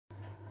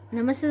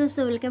नमस्ते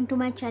दोस्तों, welcome to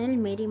my channel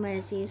मेरी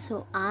मर्ज़ी।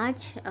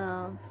 आज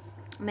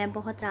मैं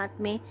बहुत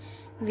रात में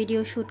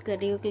वीडियो शूट कर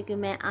रही हूँ क्योंकि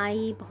मैं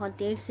आई बहुत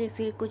देर से।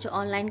 फिर कुछ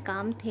ऑनलाइन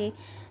काम थे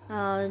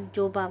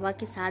जो बाबा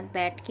के साथ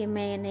बैठ के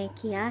मैंने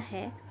किया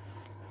है।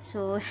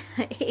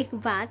 एक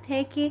बात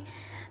है कि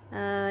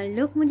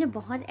लोग मुझे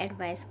बहुत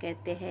एडवाइस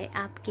करते हैं,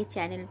 आपके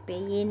चैनल पे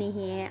ये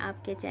नहीं है,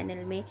 आपके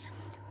चैनल में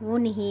वो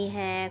नहीं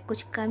है,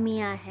 कुछ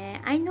कमियां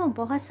हैं। आई नो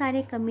बहुत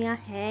सारे कमियां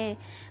हैं,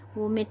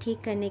 वो मैं ठीक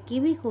करने की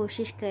भी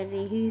कोशिश कर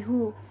रही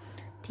हूँ।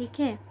 ठीक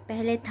है,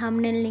 पहले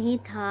थंबनेल नहीं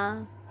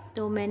था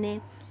तो मैंने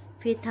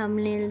फिर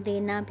थंबनेल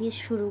देना भी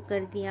शुरू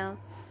कर दिया।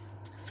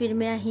 फिर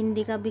मेरा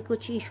हिंदी का भी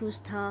कुछ इश्यूज़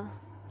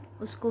था,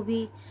 उसको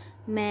भी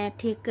मैं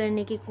ठीक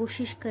करने की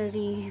कोशिश कर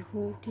रही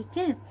हूँ। ठीक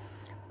है,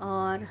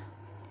 और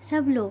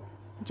सब लोग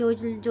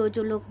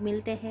जो लोग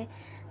मिलते हैं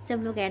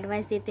सब लोग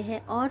एडवाइस देते हैं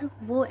और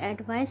वो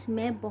एडवाइस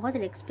मैं बहुत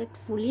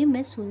रिस्पेक्टफुली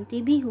मैं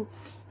सुनती भी हूँ।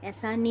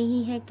 ऐसा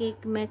नहीं है कि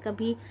मैं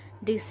कभी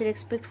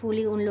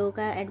डिसरिस्पेक्टफुली उन लोगों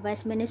का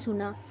एडवाइस मैंने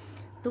सुना।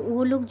 तो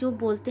वो लोग जो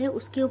बोलते हैं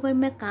उसके ऊपर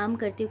मैं काम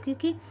करती हूँ,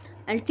 क्योंकि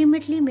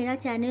अल्टीमेटली मेरा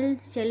चैनल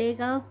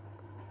चलेगा,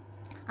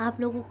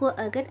 आप लोगों को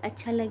अगर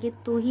अच्छा लगे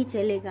तो ही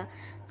चलेगा।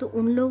 तो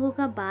उन लोगों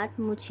का बात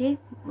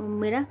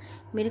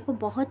मेरे को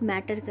बहुत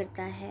मैटर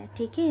करता है।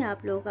 ठीक है,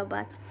 आप लोगों का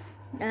बात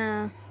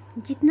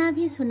जितना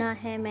भी सुना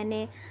है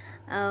मैंने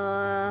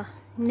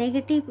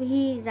नेगेटिव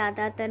ही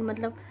ज़्यादातर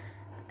मतलब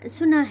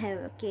सुना है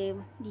कि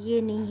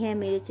ये नहीं है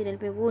मेरे चैनल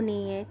पे, वो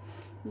नहीं है,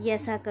 ये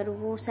ऐसा करो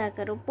वो ऐसा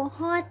करो,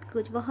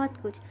 बहुत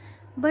कुछ।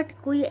 बट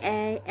कोई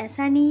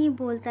ऐसा नहीं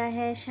बोलता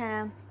है,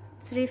 शायद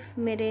सिर्फ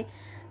मेरे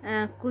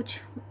कुछ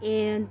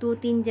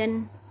 2-3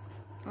 जन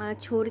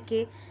छोड़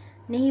के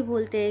नहीं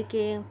बोलते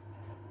कि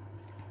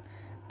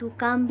तू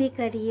काम भी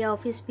कर रही है,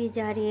 ऑफिस भी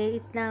जा रही है,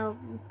 इतना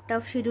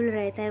टफ शेड्यूल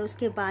रहता है,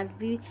 उसके बाद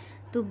भी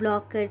तू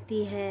ब्लॉग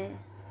करती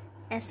है।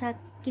 ऐसा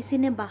किसी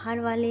ने बाहर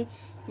वाले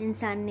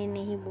इंसान ने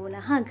नहीं बोला।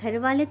 हाँ, घर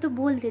वाले तो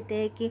बोल देते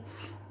हैं कि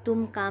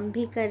तुम काम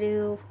भी कर रहे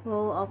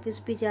हो,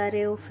 ऑफिस भी जा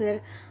रहे हो,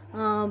 फिर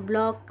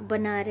ब्लॉग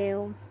बना रहे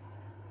हो।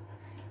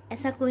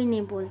 ऐसा कोई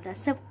नहीं बोलता,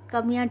 सब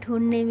कमियां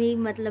ढूंढने में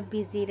मतलब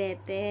बिज़ी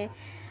रहते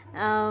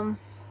हैं।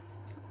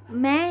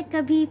 मैं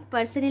कभी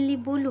पर्सनली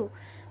बोलूँ,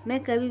 मैं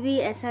कभी भी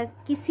ऐसा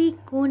किसी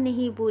को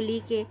नहीं बोली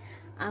कि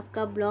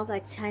आपका ब्लॉग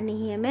अच्छा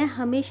नहीं है। मैं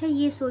हमेशा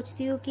ये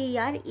सोचती हूँ कि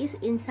यार इस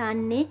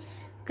इंसान ने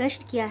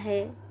कष्ट किया है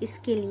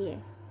इसके लिए,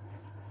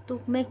 तो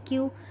मैं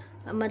क्यों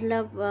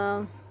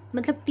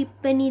मतलब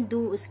टिप्पणी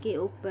दूँ उसके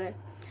ऊपर।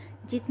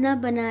 जितना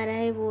बना रहा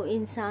है वो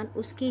इंसान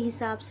उसके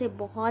हिसाब से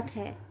बहुत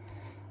है।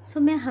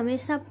 मैं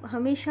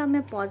हमेशा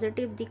मैं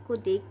पॉजिटिव दिख को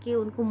देख के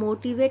उनको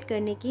मोटिवेट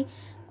करने की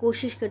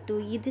कोशिश करती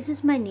हूँ। ये दिस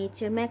इज़ माय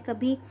नेचर। मैं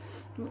कभी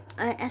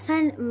ऐसा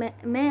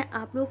मैं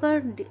आप लोगों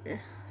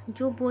का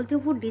जो बोलते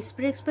हो वो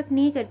डिसरिस्पेक्ट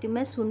नहीं करती हूँ।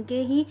 मैं सुन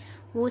के ही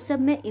वो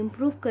सब मैं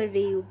इम्प्रूव कर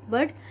रही हूँ।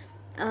 बट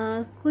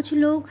कुछ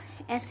लोग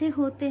ऐसे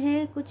होते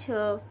हैं, कुछ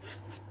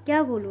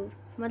क्या बोलूँ,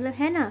 मतलब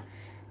है ना,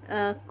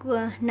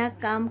 ना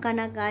काम का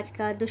ना काज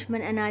का,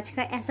 दुश्मन अनाज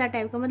का, ऐसा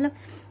टाइप का। मतलब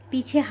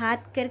पीछे हाथ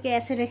करके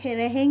ऐसे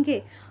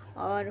रहेंगे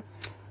और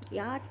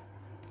यार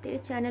तेरे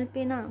चैनल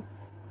पे ना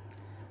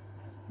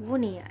वो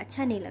नहीं है,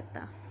 अच्छा नहीं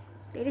लगता,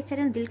 तेरे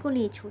चैनल दिल को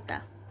नहीं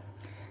छूता,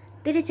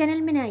 तेरे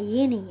चैनल में ना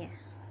ये नहीं है,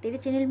 तेरे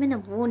चैनल में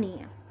ना वो नहीं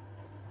है।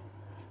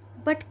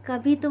 बट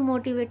कभी तो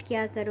मोटिवेट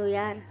किया करो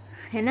यार,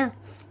 है ना,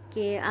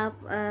 कि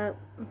आप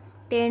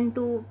 10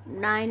 to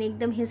 9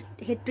 एकदम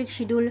हेक्टिक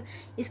शेड्यूल,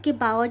 इसके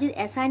बावजूद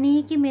ऐसा नहीं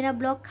है कि मेरा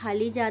ब्लॉग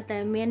खाली जाता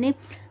है। मैंने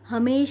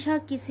हमेशा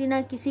किसी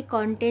ना किसी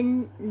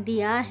कंटेंट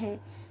दिया है।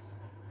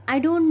 आई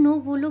डोंट नो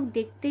वो लोग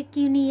देखते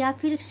क्यों नहीं, या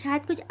फिर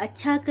शायद कुछ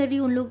अच्छा कर रही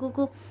उन लोगों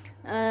को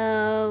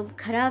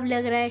ख़राब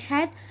लग रहा है।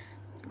 शायद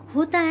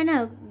होता है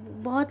ना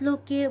बहुत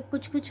लोग के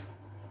कुछ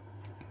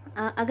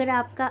अगर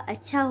आपका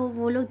अच्छा हो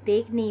वो लोग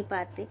देख नहीं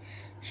पाते,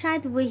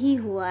 शायद वही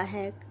हुआ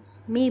है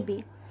मे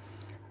बी।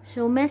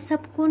 मैं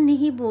सबको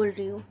नहीं बोल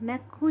रही हूँ, मैं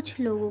कुछ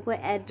लोगों को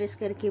एड्रेस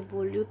करके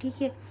बोल रही हूँ।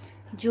 ठीक है,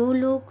 जो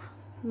लोग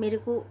मेरे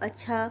को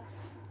अच्छा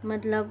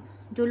मतलब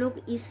जो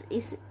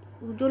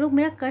लोग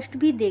मेरा कष्ट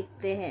भी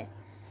देखते हैं,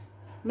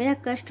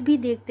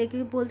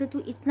 क्योंकि बोलते तू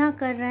इतना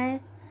कर रहा है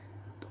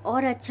तो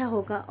और अच्छा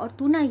होगा, और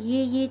तू ना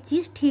ये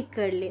चीज़ ठीक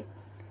कर ले।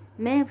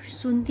 मैं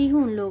सुनती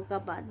हूँ उन लोगों का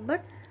बात।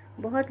 बट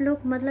बहुत लोग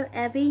मतलब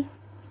ऐसे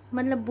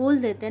मतलब बोल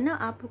देते हैं ना,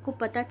 आप लोग को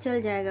पता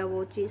चल जाएगा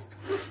वो चीज़।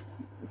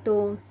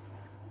 तो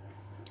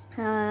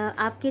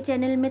आपके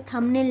चैनल में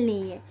थंबनेल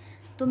नहीं है,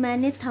 तो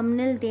मैंने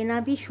थंबनेल देना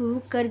भी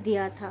शुरू कर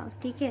दिया था।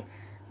 ठीक है,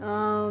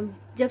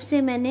 जब से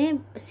मैंने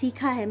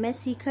सीखा है,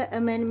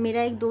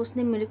 मेरा एक दोस्त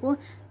ने मेरे को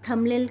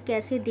थंबनेल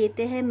कैसे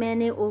देते हैं,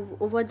 मैंने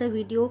ओवर द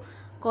वीडियो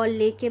कॉल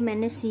लेके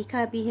मैंने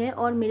सीखा भी है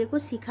और मेरे को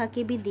सिखा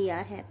के भी दिया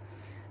है।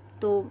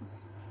 तो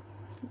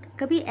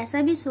कभी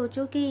ऐसा भी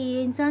सोचो कि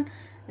ये इंसान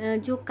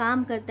जो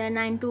काम करता है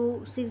 9 to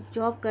 6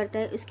 जॉब करता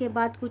है, इसके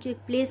बाद कुछ एक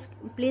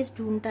प्लेस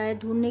ढूंढता है,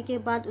 ढूंढने के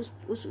बाद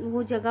उस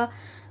वो जगह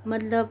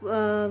मतलब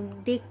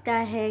देखता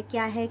है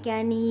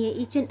क्या नहीं है,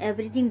 ईच एंड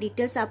एवरीथिंग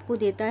डिटेल्स आपको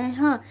देता है।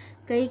 हाँ,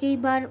 कई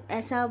बार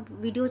ऐसा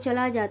वीडियो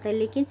चला जाता है,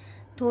 लेकिन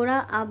थोड़ा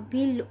आप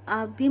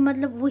भी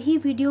मतलब वही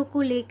वीडियो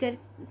को लेकर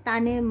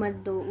ताने मत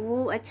दो,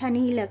 वो अच्छा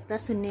नहीं लगता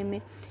सुनने में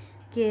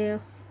कि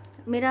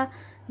मेरा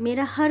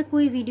मेरा हर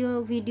कोई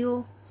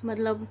वीडियो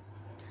मतलब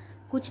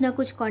कुछ ना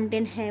कुछ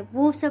कंटेंट है,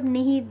 वो सब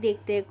नहीं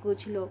देखते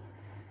कुछ लोग।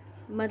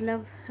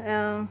 मतलब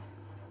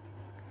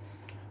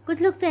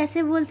कुछ लोग तो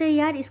ऐसे बोलते हैं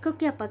यार इसको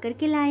क्या पकड़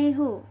के लाए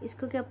हो,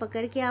 इसको क्या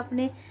पकड़ के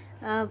आपने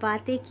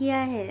बातें किया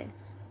है।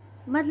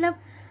 मतलब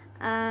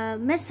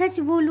मैं सच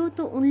बोलूँ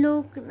तो उन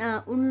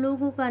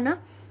लोगों का ना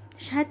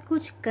शायद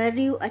कुछ कर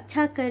रही हूँ,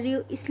 अच्छा कर रही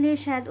हूँ, इसलिए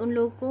शायद उन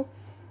लोगों को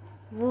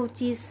वो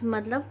चीज़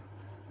मतलब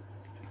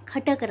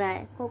खटक रहा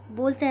है। को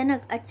बोलते हैं ना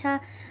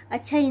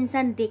अच्छा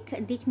इंसान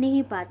दिख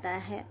नहीं पाता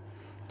है,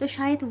 तो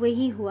शायद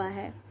वही हुआ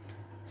है।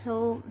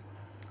 सो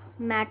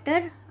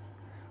मैटर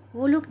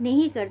वो लोग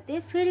नहीं करते,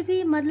 फिर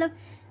भी मतलब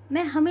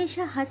मैं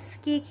हमेशा हंस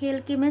के खेल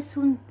के मैं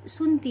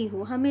सुनती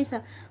हूँ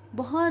हमेशा।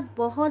 बहुत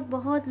बहुत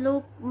बहुत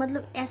लोग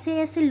मतलब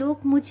ऐसे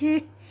लोग मुझे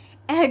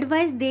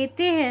एडवाइस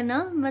देते हैं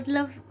ना,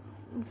 मतलब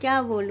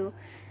क्या बोलूँ,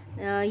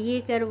 ये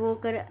कर वो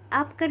कर,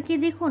 आप करके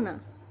देखो ना,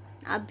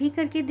 आप भी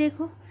करके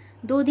देखो,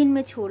 2 दिन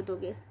में छोड़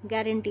दोगे,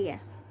 गारंटी है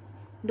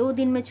 2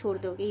 दिन में छोड़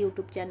दोगे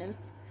यूट्यूब चैनल।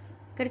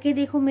 करके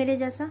देखो मेरे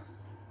जैसा,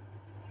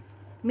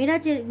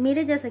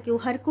 मेरे जैसा क्यों,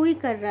 हर कोई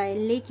कर रहा है,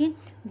 लेकिन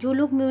जो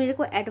लोग मेरे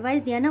को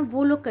एडवाइस दिया ना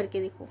वो लोग करके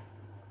देखो,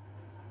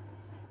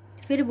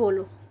 फिर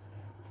बोलो।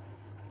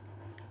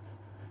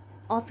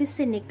 ऑफिस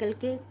से निकल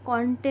के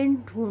कंटेंट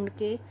ढूंढ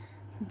के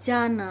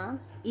जाना,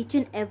 ईच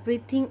एंड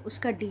एवरीथिंग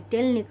उसका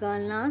डिटेल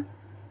निकालना,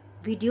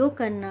 वीडियो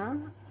करना,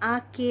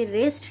 आके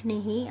रेस्ट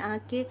नहीं,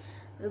 आके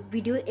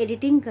वीडियो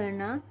एडिटिंग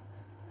करना,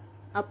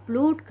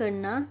 अपलोड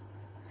करना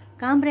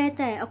काम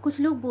रहता है। और कुछ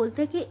लोग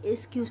बोलते हैं कि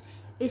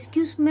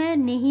एक्सक्यूज़ मैं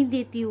नहीं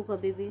देती हूँ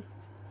कभी भी।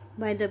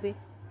 बाय द वे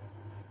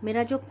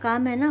मेरा जो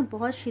काम है ना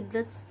बहुत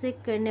शिद्दत से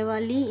करने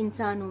वाली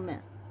इंसान हूँ मैं।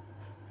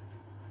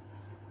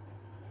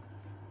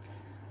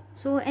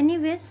 सो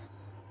एनीवेज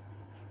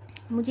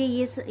मुझे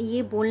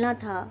ये बोलना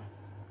था,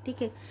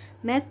 ठीक है।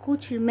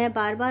 मैं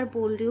बार बार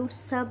बोल रही हूँ,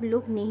 सब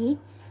लोग नहीं,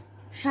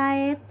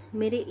 शायद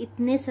मेरे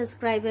इतने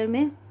सब्सक्राइबर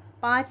में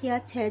 5 या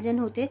 6 जन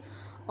होते,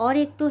 और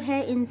एक तो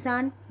है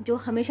इंसान जो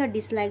हमेशा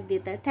डिसलाइक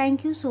देता है।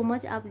 थैंक यू सो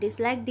मच, आप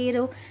डिसलाइक दे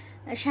रहे हो।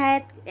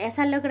 शायद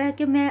ऐसा लग रहा है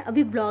कि मैं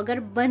अभी ब्लॉगर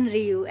बन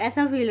रही हूँ,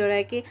 ऐसा फील हो रहा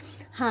है कि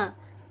हाँ,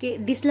 कि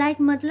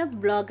डिसलाइक मतलब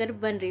ब्लॉगर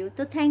बन रही हूँ।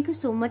 तो थैंक यू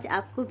सो मच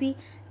आपको भी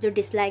जो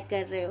डिसलाइक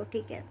कर रहे हो,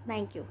 ठीक है,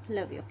 thank you,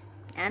 love you.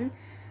 And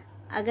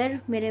अगर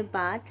मेरे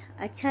बात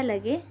अच्छा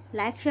लगे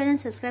लाइक शेयर एंड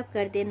सब्सक्राइब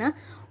कर देना।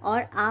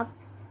 और आप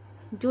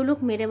जो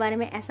लोग मेरे बारे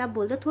में ऐसा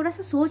बोलते हो, थोड़ा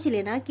सा सोच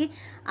लेना कि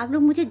आप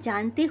लोग मुझे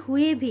जानते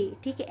हुए भी,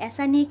 ठीक है,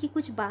 ऐसा नहीं कि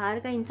कुछ बाहर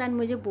का इंसान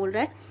मुझे बोल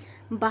रहा है।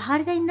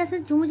 बाहर का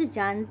इंसान जो मुझे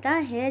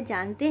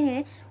जानते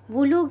हैं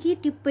वो लोग ही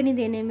टिप्पणी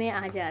देने में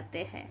आ जाते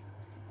हैं।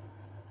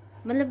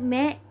 मतलब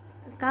मैं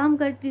काम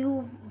करती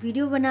हूँ,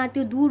 वीडियो बनाती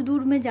हूँ, दूर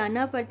दूर में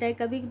जाना पड़ता है,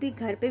 कभी कभी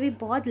घर पे भी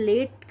बहुत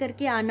लेट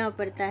करके आना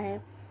पड़ता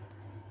है।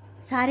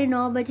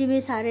 9:30 बजे में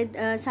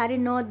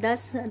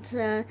 9:30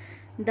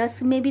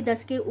 10 में भी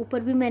 10 के ऊपर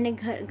भी मैंने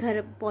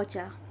घर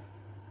पहुँचा,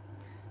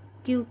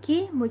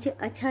 क्योंकि मुझे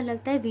अच्छा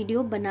लगता है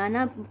वीडियो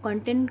बनाना,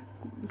 कंटेंट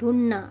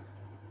ढूंढना।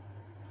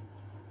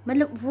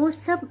 मतलब वो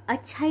सब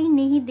अच्छा ही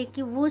नहीं देख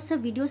के, वो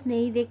सब वीडियोस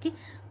नहीं देख के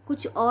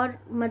कुछ और,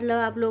 मतलब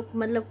आप लोग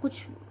मतलब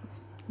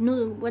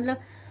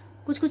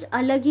कुछ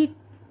अलग ही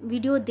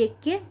वीडियो देख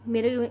के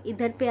मेरे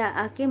इधर पे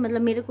आके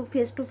मतलब मेरे को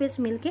फेस टू फेस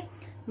मिल के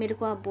मेरे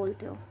को आप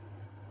बोलते हो।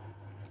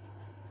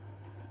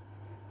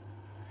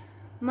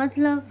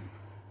 मतलब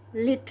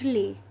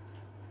लिटरली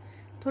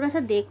थोड़ा सा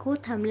देखो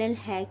थंबनेल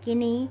है कि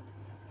नहीं,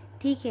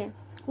 ठीक है।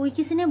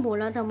 किसी ने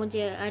बोला था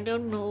मुझे, आई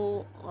डोंट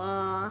नो,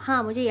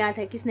 हाँ मुझे याद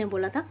है किसने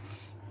बोला था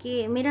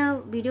कि मेरा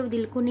वीडियो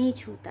दिल को नहीं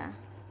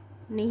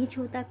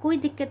छूता। कोई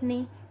दिक्कत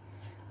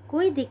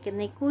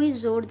नहीं, कोई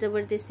ज़ोर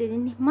ज़बरदस्ती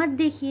नहीं, मत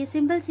देखिए,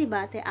 सिंपल सी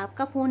बात है।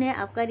 आपका फ़ोन है,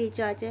 आपका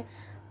रिचार्ज है,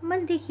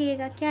 मत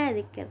देखिएगा, क्या है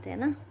दिक्कत है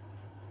ना।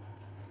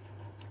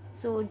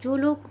 सो जो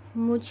लोग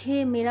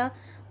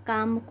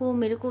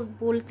मेरे को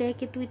बोलते हैं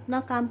कि तू इतना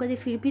काम करती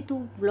फिर भी तू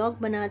ब्लॉग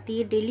बनाती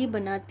है, डेली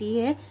बनाती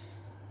है,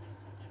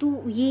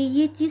 तू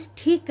ये चीज़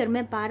ठीक कर।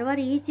 मैं बार बार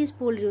यही चीज़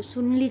बोल रही हूँ,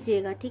 सुन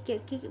लीजिएगा, ठीक है।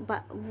 कि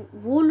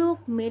वो लोग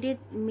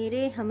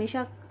मेरे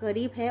हमेशा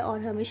करीब है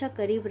और हमेशा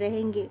करीब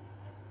रहेंगे,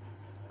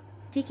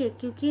 ठीक है,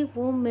 क्योंकि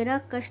वो मेरा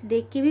कष्ट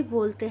देख के भी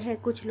बोलते हैं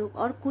कुछ लोग।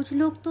 और कुछ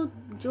लोग तो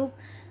जो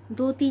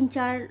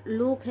 2-3-4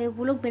 लोग हैं,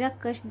 वो लोग मेरा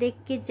कष्ट देख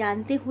के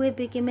जानते हुए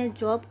भी कि मैं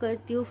जॉब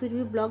करती हूँ फिर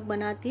भी ब्लॉग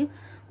बनाती हूँ,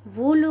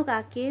 वो लोग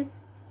आके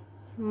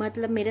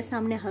मतलब मेरे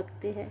सामने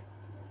हकते हैं।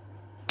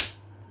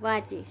 वाह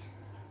जी।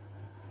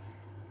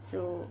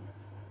 सो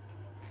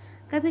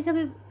कभी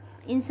कभी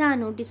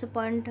इंसान हो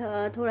डिसअपॉइंट,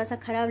 थोड़ा सा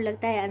ख़राब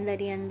लगता है अंदर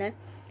ही अंदर,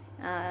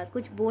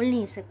 कुछ बोल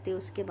नहीं सकते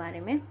उसके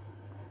बारे में।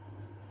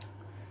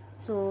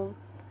 सो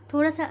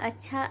थोड़ा सा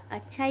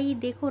अच्छा ही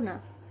देखो ना,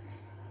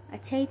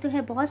 अच्छा ही तो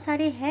है, बहुत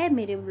सारे हैं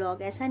मेरे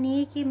ब्लॉग। ऐसा नहीं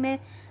है कि मैं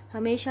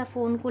हमेशा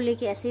फ़ोन को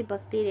लेके ऐसे ही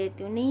बकती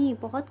रहती हूँ, नहीं,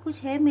 बहुत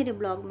कुछ है मेरे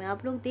ब्लॉग में।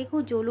 आप लोग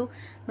देखो, जो लोग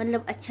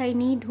मतलब अच्छा ही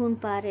नहीं ढूंढ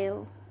पा रहे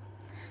हो,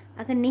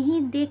 अगर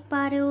नहीं देख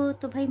पा रहे हो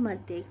तो भाई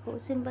मत देखो,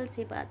 सिंपल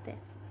सी बात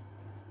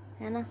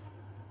है ना।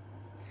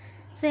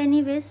 सो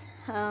एनीवेज,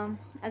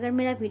 अगर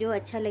मेरा वीडियो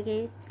अच्छा लगे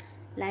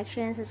लाइक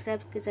शेयर एंड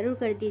सब्सक्राइब ज़रूर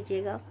कर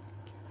दीजिएगा।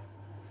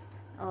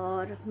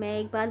 और मैं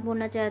एक बात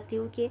बोलना चाहती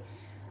हूँ कि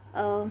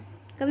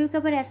कभी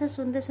कभार ऐसा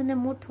सुनते सुनते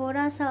मूड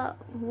थोड़ा सा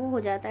वो हो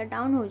जाता है,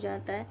 डाउन हो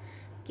जाता है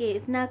कि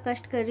इतना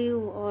कष्ट कर रही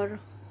हूँ। और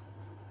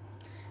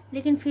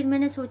लेकिन फिर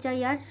मैंने सोचा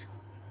यार,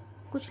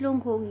 कुछ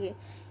लोग होंगे,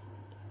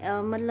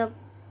 मतलब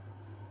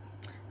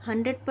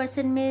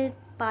 100% में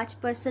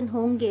 5%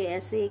 होंगे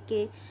ऐसे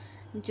कि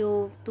जो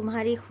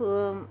तुम्हारी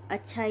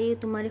अच्छाई,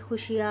 तुम्हारी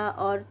खुशियाँ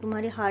और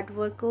तुम्हारे हार्ड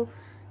वर्क को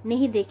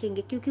नहीं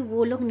देखेंगे, क्योंकि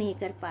वो लोग नहीं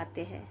कर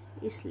पाते हैं।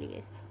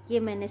 इसलिए ये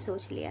मैंने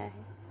सोच लिया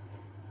है।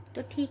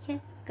 तो ठीक है,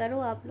 करो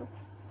आप लोग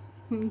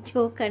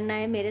जो करना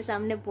है, मेरे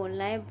सामने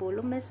बोलना है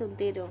बोलो, मैं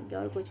सुनती रहूँगी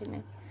और कुछ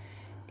नहीं।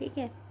 ठीक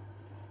है,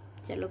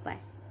 चलो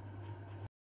बाय।